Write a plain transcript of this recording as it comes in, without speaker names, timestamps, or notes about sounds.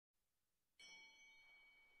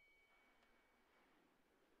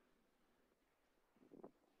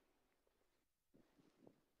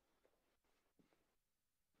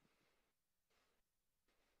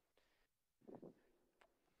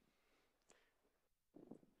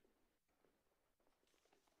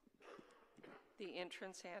The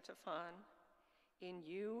entrance antiphon. In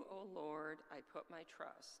you, O Lord, I put my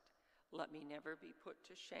trust. Let me never be put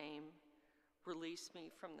to shame. Release me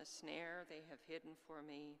from the snare they have hidden for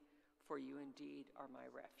me, for you indeed are my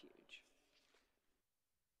refuge.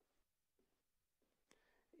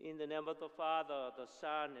 In the name of the Father, the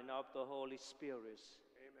Son, and of the Holy Spirit.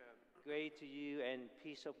 Amen. Grace to you and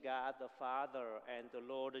peace of God the Father and the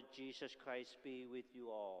Lord Jesus Christ be with you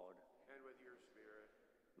all. And with your spirit.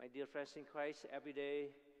 My dear friends in Christ, every day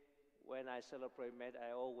when I celebrate Lent, I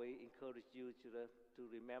always encourage you to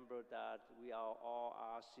remember that we are all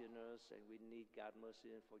sinners and we need God's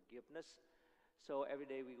mercy and forgiveness. So every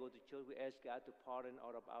day we go to church, we ask God to pardon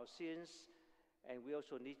all of our sins, and we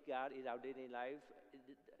also need God in our daily life.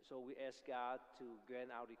 So we ask God to grant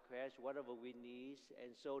our requests, whatever we need,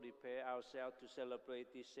 and so prepare ourselves to celebrate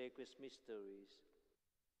these sacred mysteries.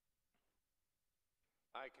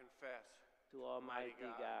 I confess to Almighty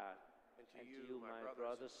God and to you, my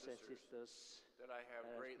brothers and sisters, that I have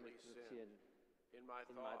greatly sinned in my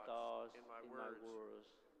thoughts, in my words,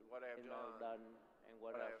 in what I have done, and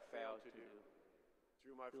what I have failed to do.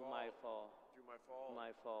 Through my fault, through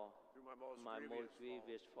my most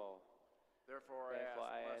grievous fault. Therefore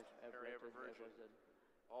I ask, Mary, ever Virgin,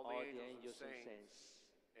 all the angels and saints,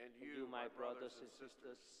 and you, my brothers and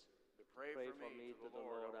sisters, to pray for me to the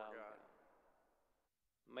Lord our God.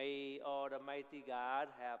 May Almighty God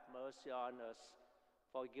have mercy on us,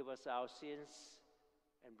 forgive us our sins,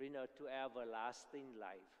 and bring us to everlasting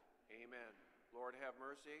life. Amen. Lord, have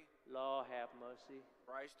mercy. Lord, have mercy.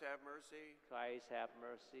 Christ, have mercy. Christ, have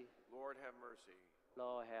mercy. Lord, have mercy.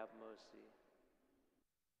 Lord, have mercy.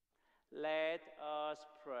 Let us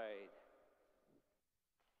pray.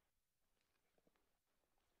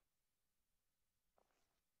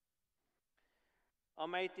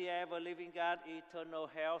 Almighty, ever-living God, eternal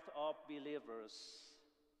health of believers,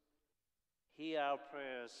 hear our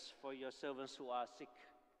prayers for your servants who are sick.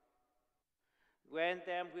 Grant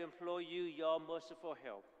them, we implore you, your merciful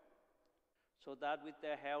help, so that with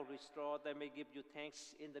their health restored, they may give you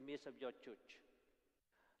thanks in the midst of your church.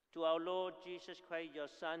 To our Lord Jesus Christ, your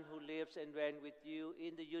Son, who lives and reigns with you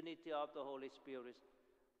in the unity of the Holy Spirit,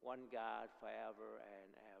 one God, forever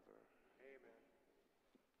and ever. Amen.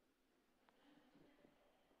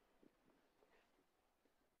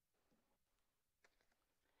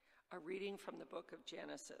 A reading from the book of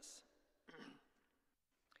Genesis.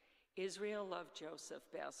 Israel loved Joseph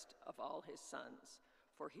best of all his sons,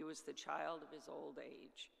 for he was the child of his old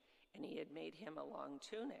age, and he had made him a long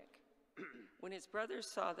tunic. When his brothers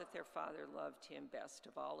saw that their father loved him best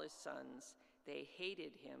of all his sons, they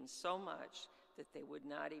hated him so much that they would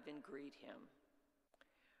not even greet him.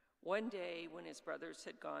 One day, when his brothers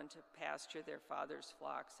had gone to pasture their father's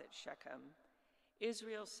flocks at Shechem,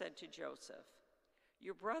 Israel said to Joseph,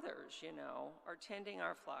 "Your brothers, you know, are tending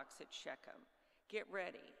our flocks at Shechem. Get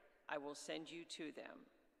ready, I will send you to them."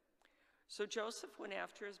 So Joseph went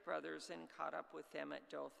after his brothers and caught up with them at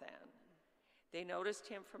Dothan. They noticed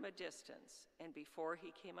him from a distance, and before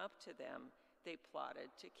he came up to them, they plotted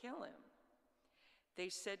to kill him. They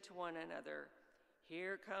said to one another,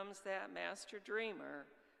 "Here comes that master dreamer.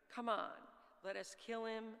 Come on, let us kill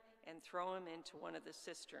him and throw him into one of the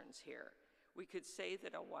cisterns here. We could say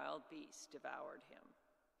that a wild beast devoured him.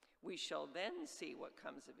 We shall then see what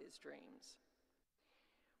comes of his dreams."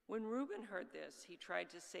 When Reuben heard this, he tried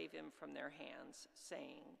to save him from their hands,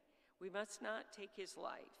 saying, "We must not take his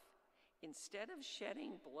life. Instead of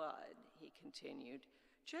shedding blood," he continued,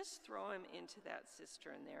 "just throw him into that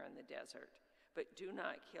cistern there in the desert, but do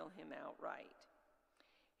not kill him outright."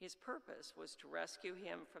 His purpose was to rescue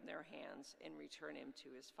him from their hands and return him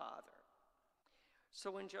to his father.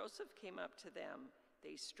 So when Joseph came up to them,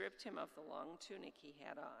 they stripped him of the long tunic he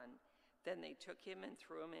had on. Then they took him and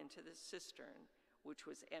threw him into the cistern, which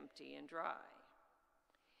was empty and dry.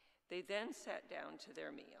 They then sat down to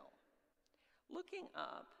their meal. Looking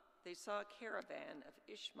up, they saw a caravan of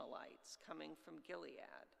Ishmaelites coming from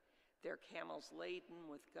Gilead, their camels laden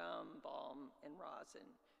with gum, balm, and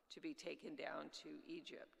rosin, to be taken down to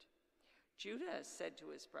Egypt. Judah said to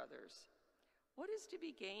his brothers, "What is to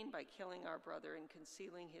be gained by killing our brother and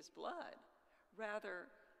concealing his blood?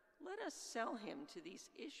 Rather, let us sell him to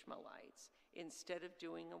these Ishmaelites instead of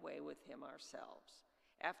doing away with him ourselves.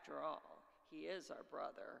 After all, he is our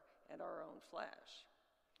brother and our own flesh."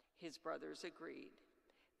 His brothers agreed.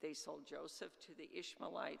 They sold Joseph to the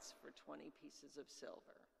Ishmaelites for 20 pieces of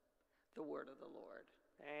silver. The word of the Lord.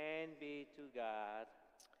 Thanks be to God.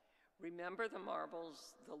 Remember the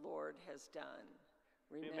marvels the Lord has done.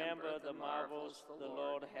 Remember the marvels the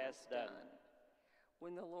Lord has done.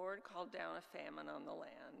 When the Lord called down a famine on the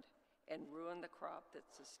land and ruined the crop that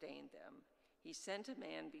sustained them, He sent a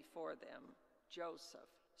man before them, Joseph,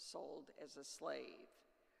 sold as a slave.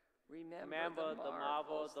 Remember the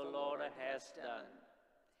marvel the Lord has done.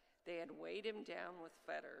 They had weighed him down with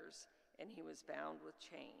fetters, and he was bound with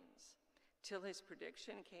chains, till his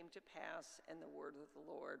prediction came to pass, and the word of the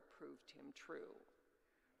Lord proved him true.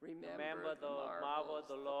 Remember the marvel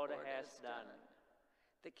the Lord has done.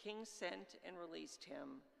 The king sent and released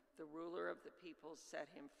him. The ruler of the people set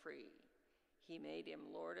him free. He made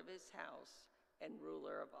him lord of his house and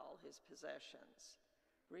ruler of all his possessions.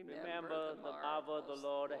 Remember the marvel the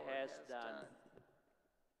Lord has done.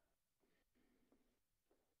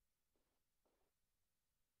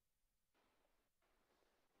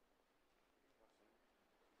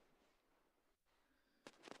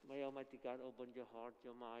 May Almighty God open your heart,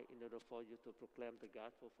 your mind, in order for you to proclaim the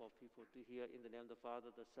gospel for people to hear. In the name of the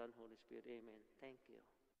Father, the Son, Holy Spirit. Amen. Thank you.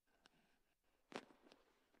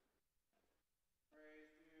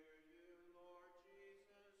 Praise to you, Lord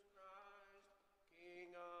Jesus Christ,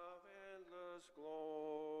 King of endless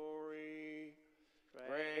glory.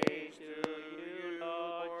 Praise to you,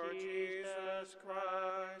 Lord Jesus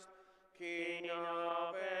Christ, King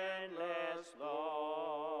of endless glory.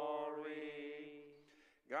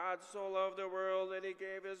 God so loved the world that he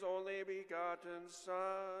gave his only begotten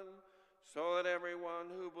Son, so that everyone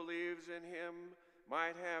who believes in him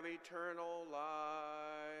might have eternal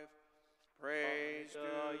life. Praise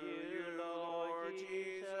to you, Lord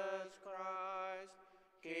Jesus Christ,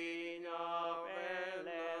 King of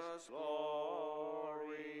endless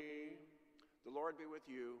glory. The Lord be with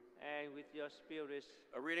you. And with your spirit.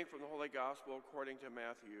 A reading from the Holy Gospel according to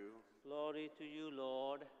Matthew. Glory to you,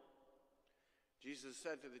 Lord. Jesus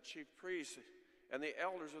said to the chief priests and the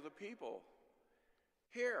elders of the people,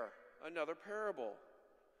 "Hear another parable.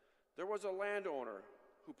 There was a landowner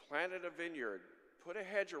who planted a vineyard, put a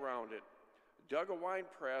hedge around it, dug a wine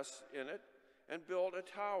press in it, and built a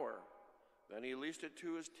tower. Then he leased it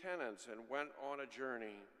to his tenants and went on a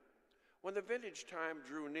journey. When the vintage time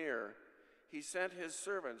drew near, he sent his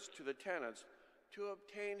servants to the tenants to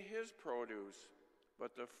obtain his produce.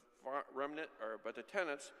 But the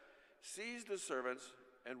tenants seized the servants,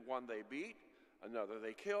 and one they beat, another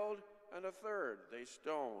they killed, and a third they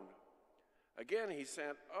stoned. Again he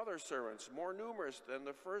sent other servants, more numerous than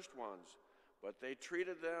the first ones, but they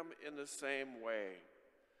treated them in the same way.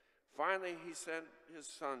 Finally he sent his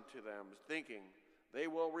son to them, thinking, 'They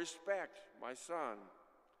will respect my son.'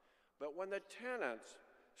 But when the tenants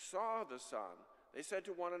saw the son, they said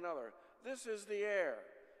to one another, 'This is the heir.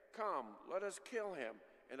 Come, let us kill him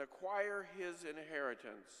and acquire his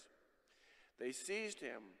inheritance.' They seized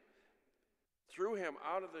him, threw him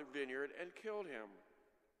out of the vineyard, and killed him.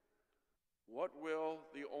 What will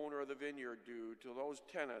the owner of the vineyard do to those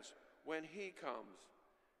tenants when he comes?"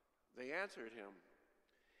 They answered him,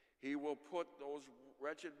 "He will put those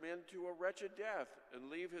wretched men to a wretched death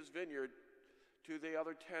and leave his vineyard to the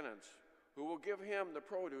other tenants, who will give him the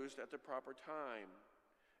produce at the proper time."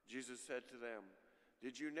 Jesus said to them,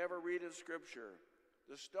 "Did you never read in Scripture,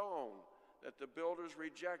 'The stone that the builders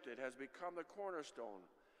rejected has become the cornerstone.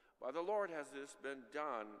 By the Lord has this been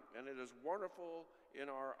done, and it is wonderful in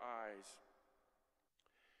our eyes.'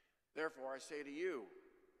 Therefore I say to you,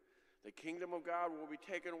 the kingdom of God will be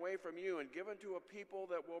taken away from you and given to a people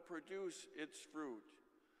that will produce its fruit."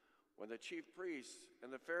 When the chief priests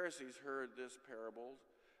and the Pharisees heard this parable,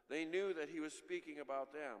 they knew that he was speaking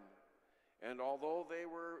about them. And although they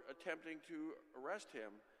were attempting to arrest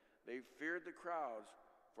him, they feared the crowds,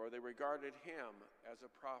 for they regarded him as a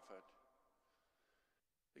prophet.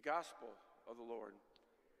 The Gospel of the Lord.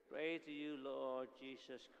 Praise to you, Lord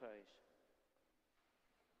Jesus Christ.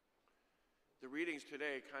 The readings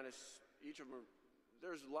today each of them,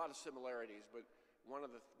 there's a lot of similarities, but one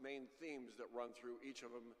of the main themes that run through each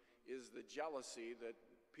of them is the jealousy that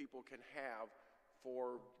people can have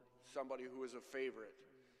for somebody who is a favorite.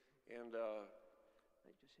 And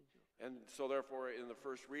so therefore in the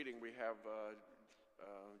first reading we have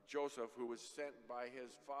Joseph, who was sent by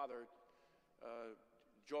his father.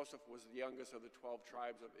 Joseph was the youngest of the 12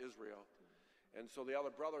 tribes of Israel. And so the other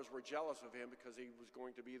brothers were jealous of him because he was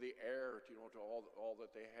going to be the heir, to all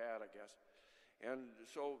that they had, I guess. And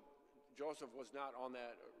so Joseph was not on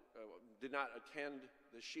that, did not attend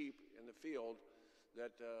the sheep in the field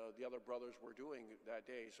that the other brothers were doing that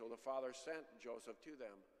day. So the father sent Joseph to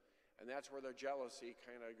them. And that's where their jealousy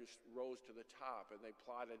kind of just rose to the top, and they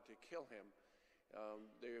plotted to kill him.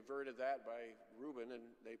 They averted that by Reuben,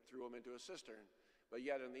 and they threw him into a cistern. But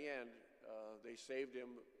yet in the end, they saved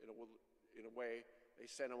him in a way. They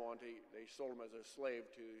sold him as a slave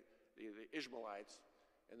to the Ishmaelites,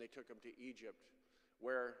 and they took him to Egypt,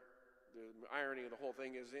 where the irony of the whole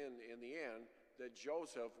thing is in the end, that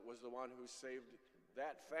Joseph was the one who saved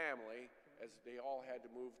that family, as they all had to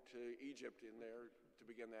move to Egypt in there to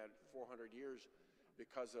begin that 400 years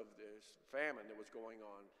because of this famine that was going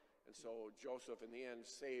on. And so Joseph in the end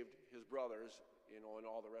saved his brothers, and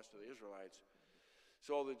all the rest of the Israelites.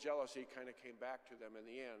 So the jealousy kind of came back to them in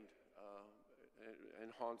the end, and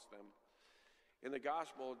haunts them. In the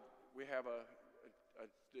gospel, we have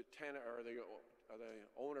the tenant, or the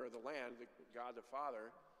owner of the land, God the Father,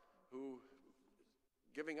 who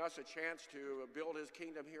giving us a chance to build his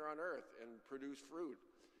kingdom here on earth and produce fruit.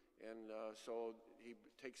 And so he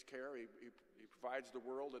takes care, he provides the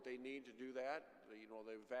world that they need to do that,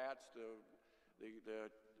 the vats, the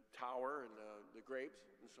tower, and the grapes,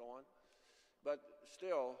 and so on. But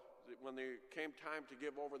still, when there came time to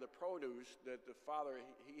give over the produce, that the Father,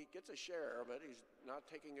 he gets a share of it, he's not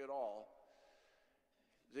taking it all.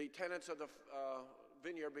 The tenants of the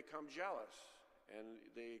vineyard become jealous, and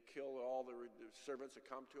they kill all the servants that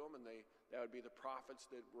come to them, and that would be the prophets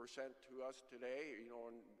that were sent to us today, and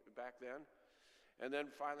back then. And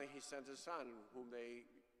then finally he sends his son, whom they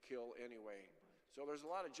kill anyway. So there's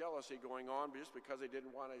a lot of jealousy going on just because they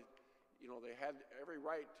didn't want to, they had every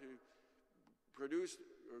right to produce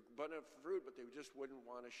abundant fruit, but they just wouldn't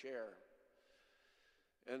want to share.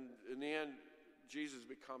 And in the end, Jesus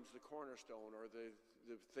becomes the cornerstone, or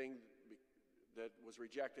the thing that was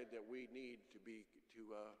rejected that we need to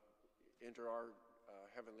enter our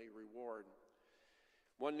heavenly reward.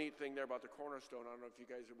 One neat thing there about the cornerstone, I don't know if you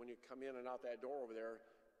guys, when you come in and out that door over there,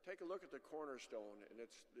 take a look at the cornerstone. And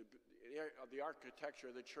it's the architecture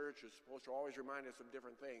of the church is supposed to always remind us of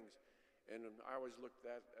different things. And I always looked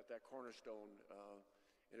at that cornerstone,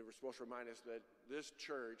 and it was supposed to remind us that this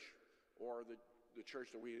church, or the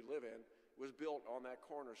church that we live in, was built on that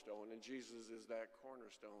cornerstone, and Jesus is that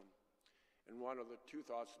cornerstone. And one of the two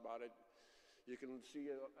thoughts about it, you can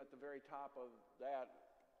see at the very top of that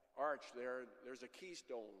arch there's a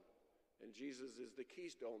keystone, and Jesus is the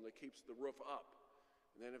keystone that keeps the roof up.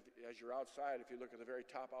 And then as you're outside, if you look at the very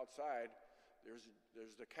top outside, there's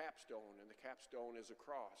the capstone, and the capstone is a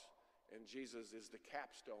cross. And Jesus is the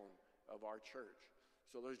capstone of our church.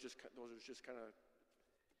 So those are just kind of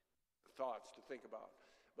thoughts to think about.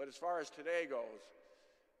 But as far as today goes,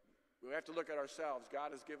 we have to look at ourselves.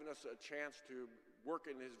 God has given us a chance to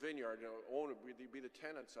work in his vineyard, own it, be the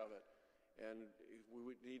tenants of it. And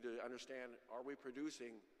we need to understand, are we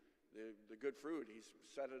producing the good fruit? He's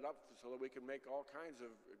set it up so that we can make all kinds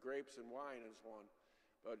of grapes and wine and so on.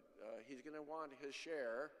 But he's going to want his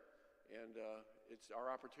share. And it's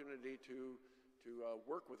our opportunity to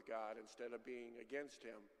work with God instead of being against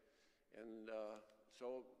him. And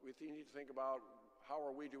so we need to think about, how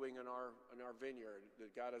are we doing in our vineyard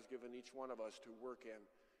that God has given each one of us to work in?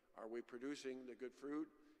 Are we producing the good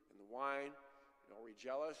fruit and the wine? Are we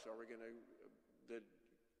jealous? Are we going to, that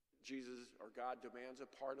Jesus or God demands a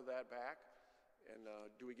part of that back? And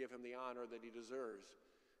do we give him the honor that he deserves?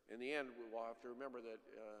 In the end, we'll have to remember that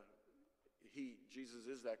Jesus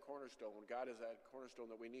is that cornerstone. God is that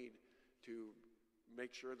cornerstone that we need to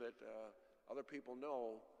make sure that other people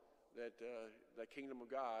know that the kingdom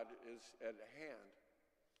of God is at hand.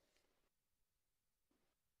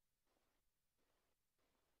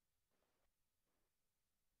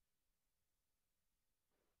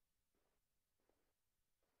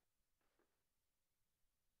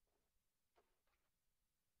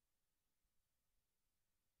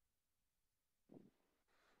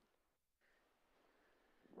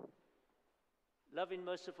 Loving,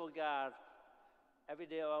 merciful God, every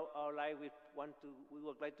day of our life we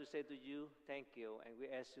would like to say to you, thank you, and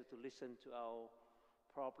we ask you to listen to our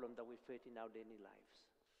problem that we face in our daily lives.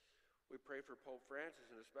 We pray for Pope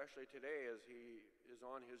Francis, and especially today as he is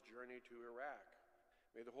on his journey to Iraq.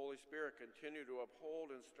 May the Holy Spirit continue to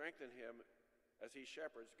uphold and strengthen him as he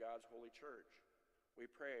shepherds God's holy church.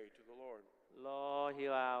 We pray to the Lord. Lord,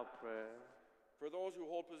 hear our prayer. For those who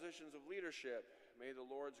hold positions of leadership, may the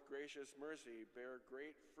Lord's gracious mercy bear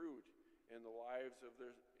great fruit in the lives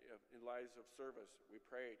of service. We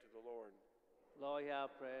pray to the Lord. Lord, hear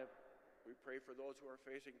our prayer. We pray for those who are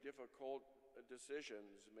facing difficult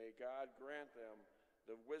decisions. May God grant them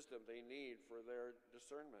the wisdom they need for their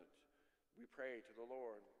discernment. We pray to the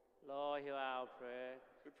Lord. Lord, hear our prayer.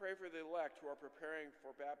 We pray for the elect who are preparing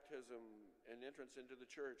for baptism and entrance into the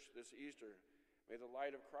church this Easter. May the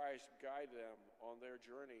light of Christ guide them on their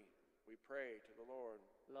journey. We pray to the Lord.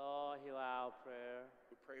 Lord, hear our prayer.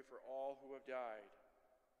 We pray for all who have died,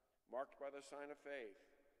 marked by the sign of faith.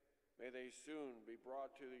 May they soon be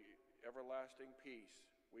brought to the everlasting peace.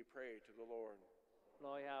 We pray to the Lord.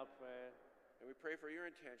 Lord, hear our prayer. And we pray for your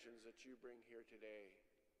intentions that you bring here today.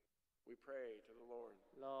 We pray to the Lord.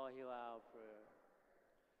 Lord, hear our prayer.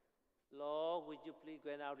 Lord, would you please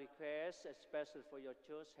grant our requests, especially for your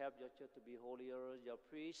church. Help your church to be holier, your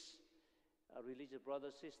priests, our religious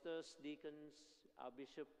brothers, sisters, deacons, our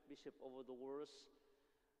bishop over the world,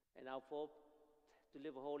 and our Pope to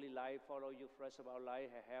live a holy life, follow you for the rest of our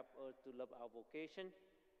life, and help us to love our vocation.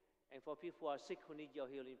 And for people who are sick who need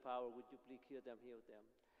your healing power, would you please heal them.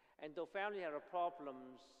 And though family have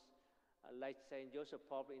problems, like Saint Joseph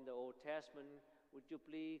problem in the Old Testament, would you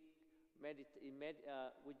please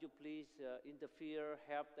interfere,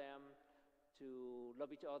 help them to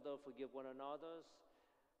love each other, forgive one another,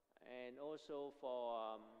 and also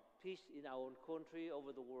for peace in our own country,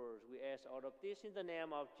 over the world. We ask all of this in the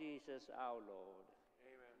name of Jesus our Lord.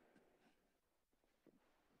 Amen.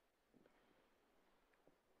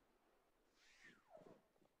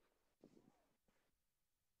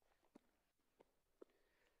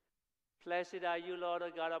 Blessed are you, Lord,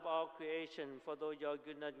 the God of all creation. For through your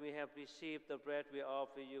goodness we have received the bread we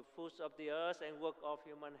offer you, fruits of the earth and work of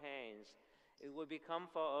human hands. It will become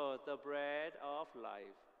for us the bread of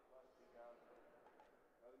life. Blessed be God.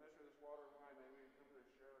 By the mystery of this water and wine, may we come to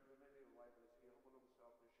share in the dignity of life as he humbled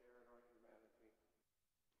himself to share in our humanity.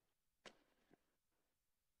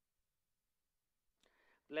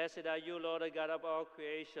 Blessed are you, Lord, the God of all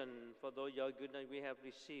creation. For through your goodness we have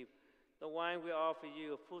received the wine we offer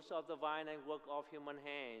you, fruits of the vine and work of human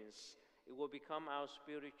hands. It will become our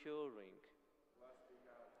spiritual drink. Blessed be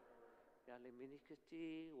God forever. Godly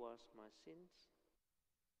iniquity was my sins.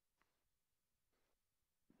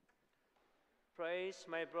 Praise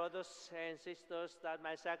my brothers and sisters, that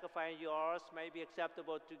my sacrifice and yours may be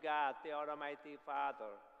acceptable to God, the Almighty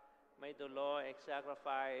Father. May the Lord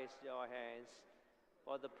sacrifice your hands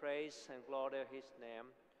for the praise and glory of his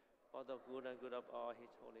name, for the good and good of all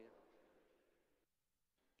his holy.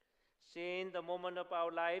 Seeing the moment of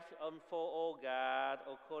our life unfold, O God,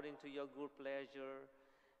 according to your good pleasure,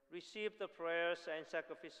 receive the prayers and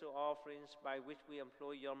sacrificial offerings by which we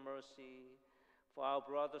implore your mercy. For our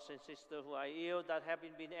brothers and sisters who are ill, that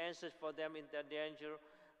having been answered for them in their danger,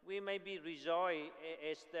 we may be rejoiced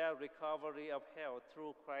as their recovery of health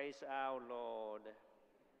through Christ our Lord.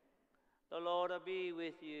 The Lord be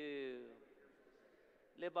with you.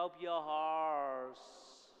 Lift up your hearts.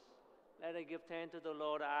 Let us give thanks to the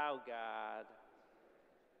Lord our God.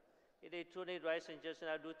 It is truly right and just in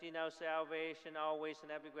our duty, in our salvation, always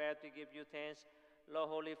and everywhere to give you thanks, Lord,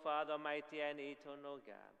 Holy Father, mighty and eternal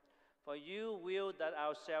God. For you will that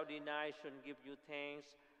our self-denial give you thanks,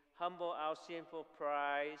 humble our sinful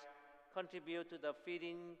pride, contribute to the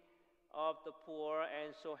feeding of the poor,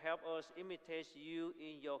 and so help us imitate you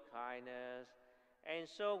in your kindness. And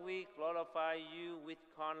so we glorify you with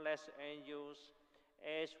countless angels,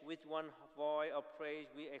 as with one voice of praise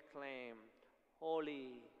we acclaim,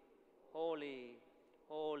 Holy, holy,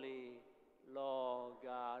 holy, Lord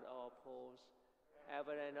God of hosts.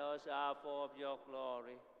 Heaven and earth are full of your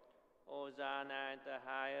glory. Hosanna in the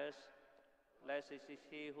highest. Blessed is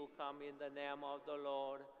he who comes in the name of the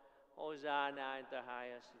Lord. Hosanna in the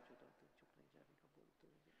highest.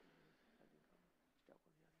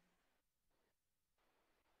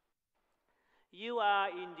 You are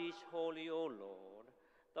indeed holy, O Lord,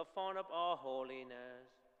 the fount of all holiness.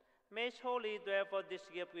 Make holy, therefore, this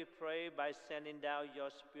gift, we pray, by sending down your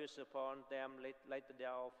Spirit upon them like the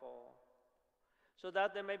downfall, so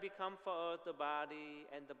that they may become for us the body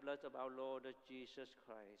and the blood of our Lord Jesus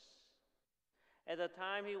Christ. At the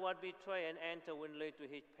time he was betrayed and entered willingly to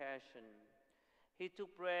his passion, he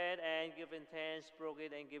took bread and, giving thanks, broke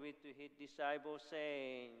it and gave it to his disciples,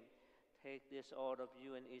 saying, Take this, all of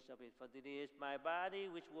you, and eat of it, for it is my body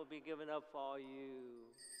which will be given up for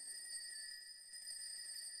you.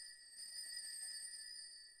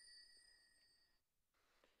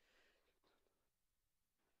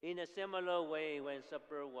 In a similar way, when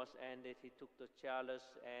supper was ended, he took the chalice,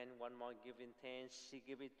 and one more giving thanks, he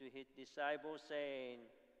gave it to his disciples, saying,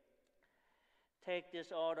 Take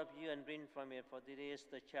this, all of you, and drink from it, for it is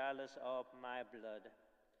the chalice of my blood,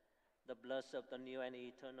 the blood of the new and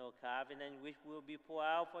eternal covenant, which will be poured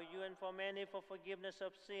out for you and for many for forgiveness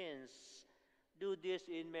of sins. Do this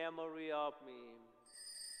in memory of me.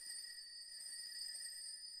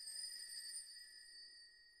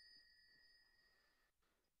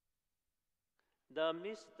 The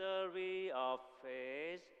mystery of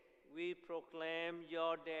faith, we proclaim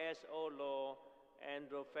your death, O Lord, and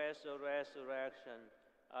profess your resurrection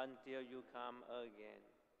until you come again.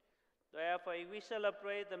 Therefore, we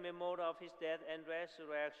celebrate the memorial of his death and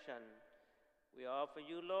resurrection. We offer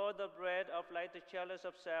you, Lord, the bread of life, the chalice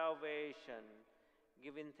of salvation.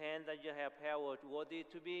 giving thanks that you have held worthy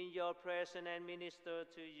to be in your presence and minister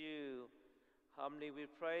to you. Humbly we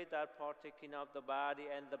pray that partaking of the body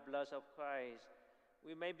and the blood of Christ,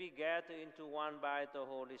 we may be gathered into one by the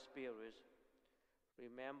Holy Spirit.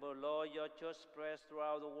 Remember, Lord, your church spreads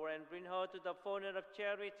throughout the world and bring her to the fullness of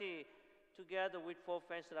charity, together with four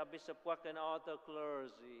friends of Bishop Quack and all the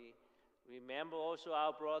clergy. Remember also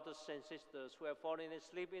our brothers and sisters who have fallen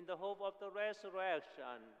asleep in the hope of the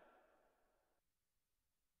resurrection.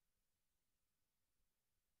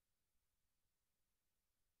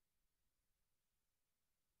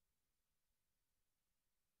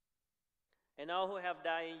 And all who have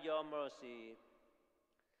died in your mercy.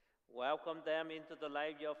 Welcome them into the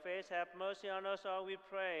light of your face. Have mercy on us all, we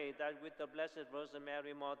pray, that with the Blessed Virgin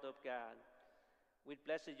Mary, Mother of God, with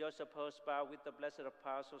Blessed Joseph, her spouse, with the blessed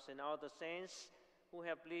apostles and all the saints who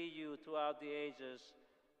have pleased you throughout the ages,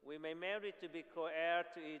 we may merit to be co-heir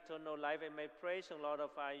to eternal life and may praise and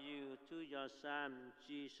glorify you through your Son,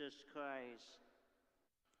 Jesus Christ.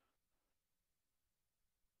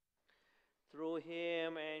 Through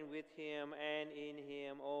him and with him and in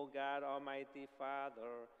him, O God, Almighty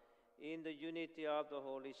Father, in the unity of the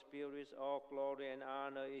Holy Spirit, all glory and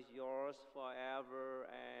honor is yours forever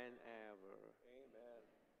and ever. Amen.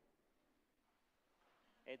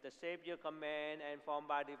 At the Savior command and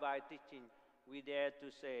formed by divine teaching, we dare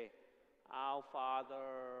to say, Our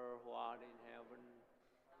Father, who art in heaven,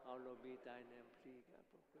 hallowed be thy name.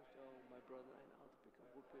 Oh, my brother, I know to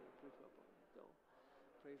become good people.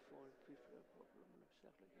 Pray for problem.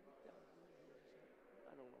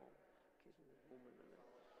 I don't know. Kissing the woman and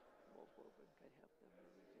more problem can help them.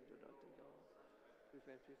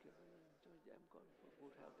 Prevent people enjoy them going for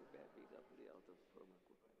good health, bad, big, ugly, out of from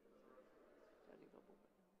good.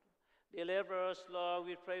 Deliver us, Lord,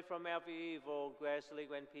 we pray from every evil, graciously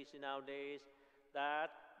when peace in our days,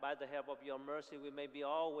 that by the help of your mercy we may be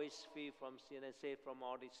always free from sin and safe from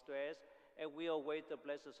all distress, and we await the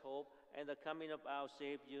blessed hope and the coming of our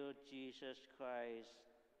Savior, Jesus Christ.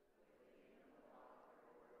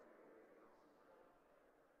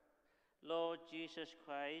 Lord Jesus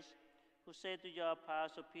Christ, who said to your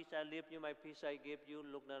apostle, Peace I leave you, my peace I give you,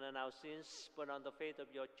 look not on our sins, but on the faith of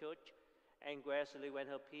your church, and graciously grant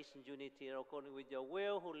her peace and unity according with your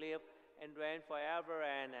will, who live and reign forever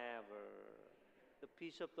and ever. The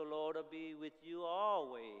peace of the Lord be with you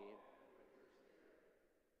always.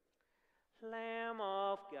 Lamb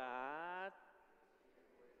of God,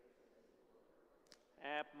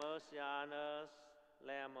 have mercy on us.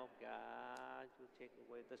 Lamb of God, you take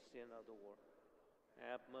away the sin of the world.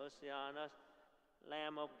 Have mercy on us.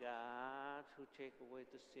 Lamb of God, who take away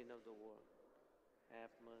the sin of the world. Have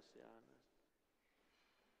mercy on us.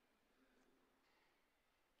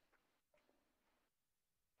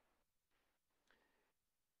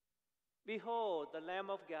 Behold, the Lamb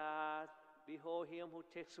of God. Behold him who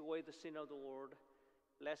takes away the sin of the world.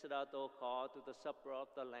 Blessed art thou called to the supper of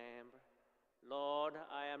the Lamb. Lord,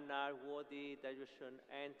 I am not worthy that you should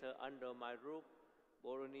enter under my roof,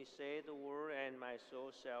 but only say the word, and my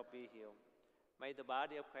soul shall be healed. May the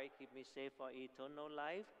body of Christ keep me safe for eternal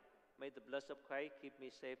life. May the blood of Christ keep me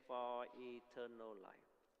safe for eternal life.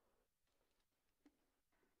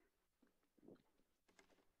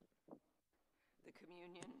 The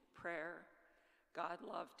communion prayer. God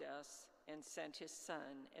loved us and sent his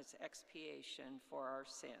Son as expiation for our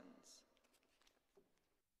sins.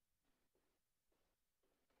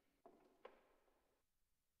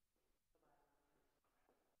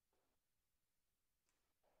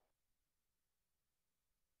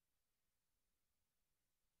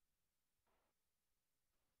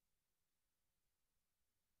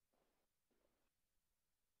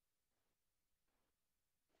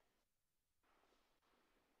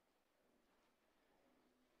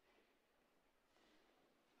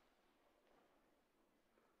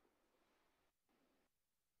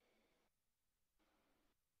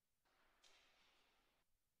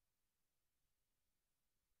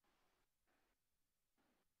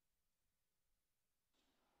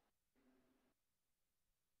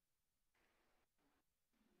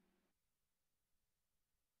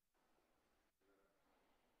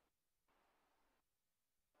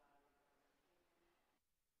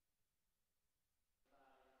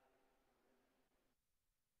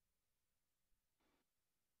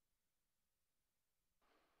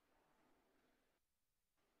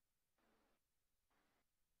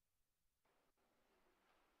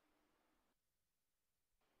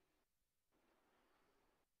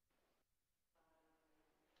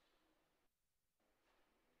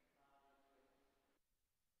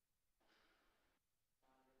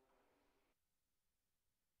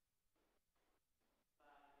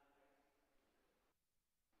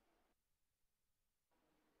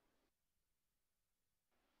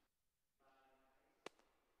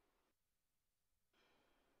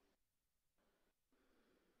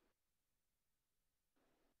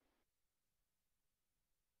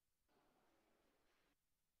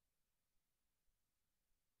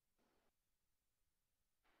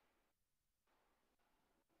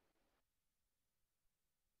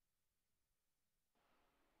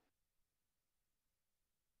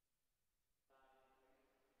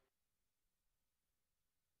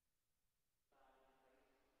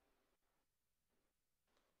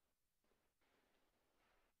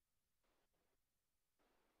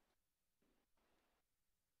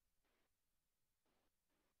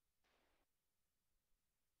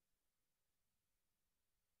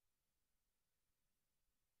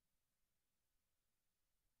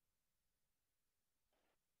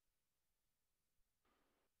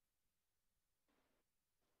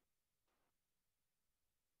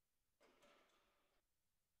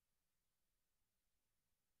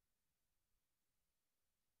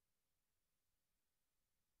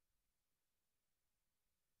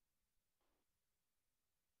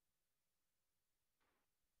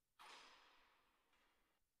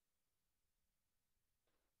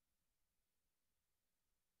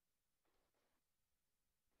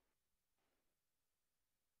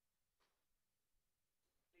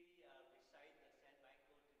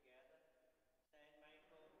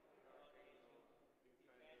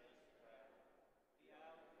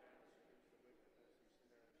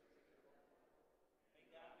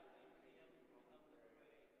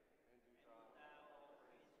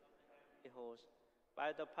 hosts,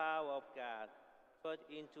 by the power of God, put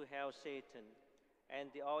into hell Satan and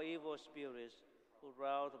the all evil spirits who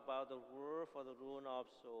rout about the world for the ruin of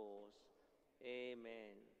souls.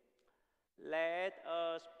 Amen. Let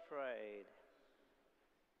us pray.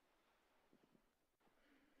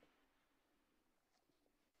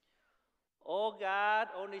 O God,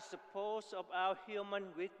 only suppose of our human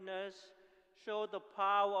weakness, show the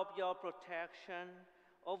power of your protection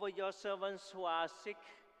over your servants who are sick,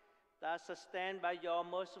 that sustained by your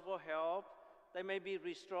merciful help, they may be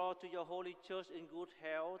restored to your holy church in good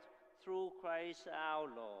health through Christ our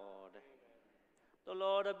Lord. The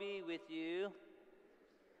Lord be with you.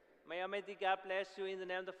 May Almighty God bless you in the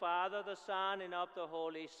name of the Father, the Son, and of the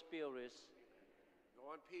Holy Spirit.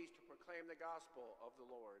 Go in peace to proclaim the gospel of the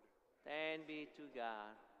Lord. Thanks be to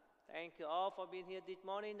God. Thank you all for being here this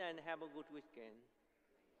morning, and have a good weekend.